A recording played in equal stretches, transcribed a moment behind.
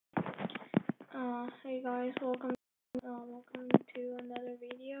Hey guys, welcome to another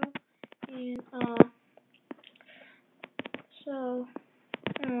video. And so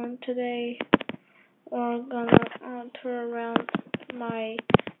today we're gonna tour around my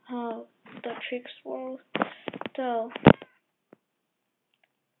the tricks world. So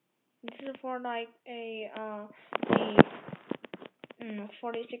this is for like a the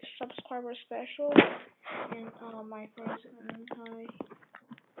 46 subscriber special, and my friends hi.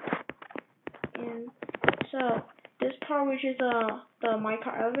 And so this part, which is the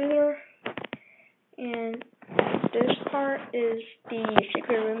minecart elevator, and this part is the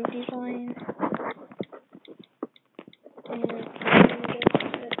secret room design. And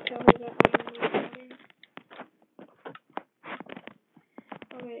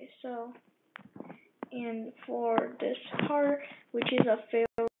okay, so and for this part, which is a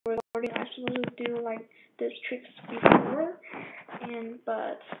failed recording, I'm supposed to do like this tricks before,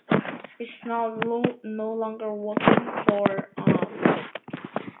 but it's now no longer working for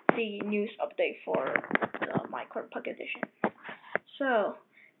the news update for the Minecraft Pocket Edition. So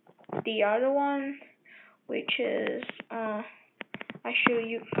the other one, which is I showed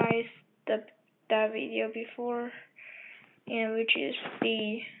you guys that video before, and which is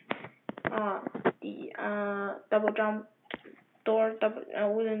the double jump door,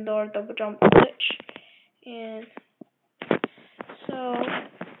 wooden door double jump glitch, and so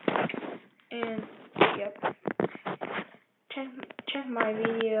yep, check my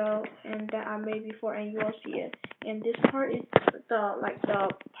video and that I made before, and you will see it. And this part is the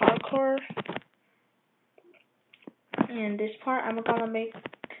parkour, and this part I'm gonna make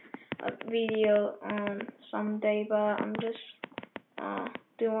a video someday, but I'm just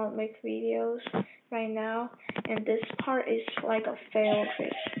don't want to make videos right now. And this part is like a fail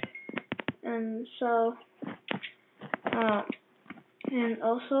trick, and so and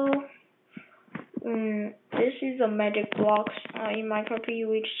also this is a magic blocks in Minecraft,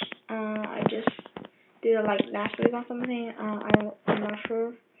 which I just did it like last week or something. I'm not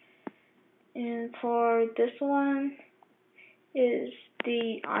sure. And for this one is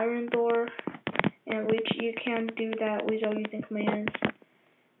the iron door, and which you can do that without using commands.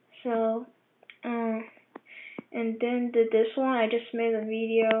 So and then this one, I just made a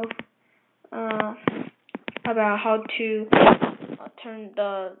video about how to turn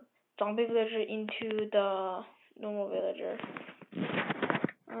the zombie villager into the normal villager.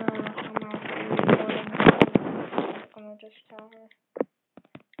 I'm gonna just tell her.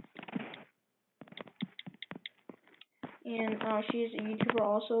 And she's a YouTuber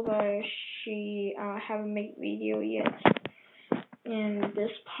also, but she haven't made video yet. And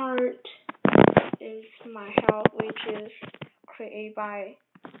this part is my help, which is created by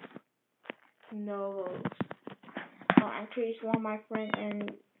Novo. Actually, it's one of my friends,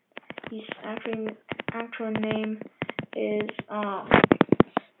 and his actual name is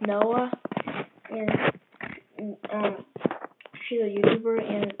Noah, and she's a YouTuber,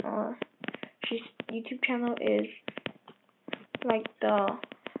 and she's YouTube channel is like the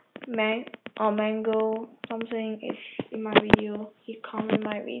Mangle something is in my video. He commented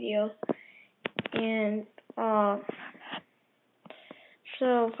my video, and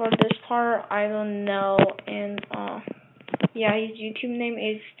so for this part I don't know, and yeah, his YouTube name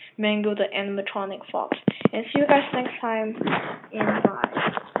is Mangletheanimatronicsfox. And see you guys next time, and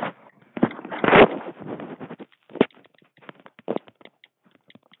bye.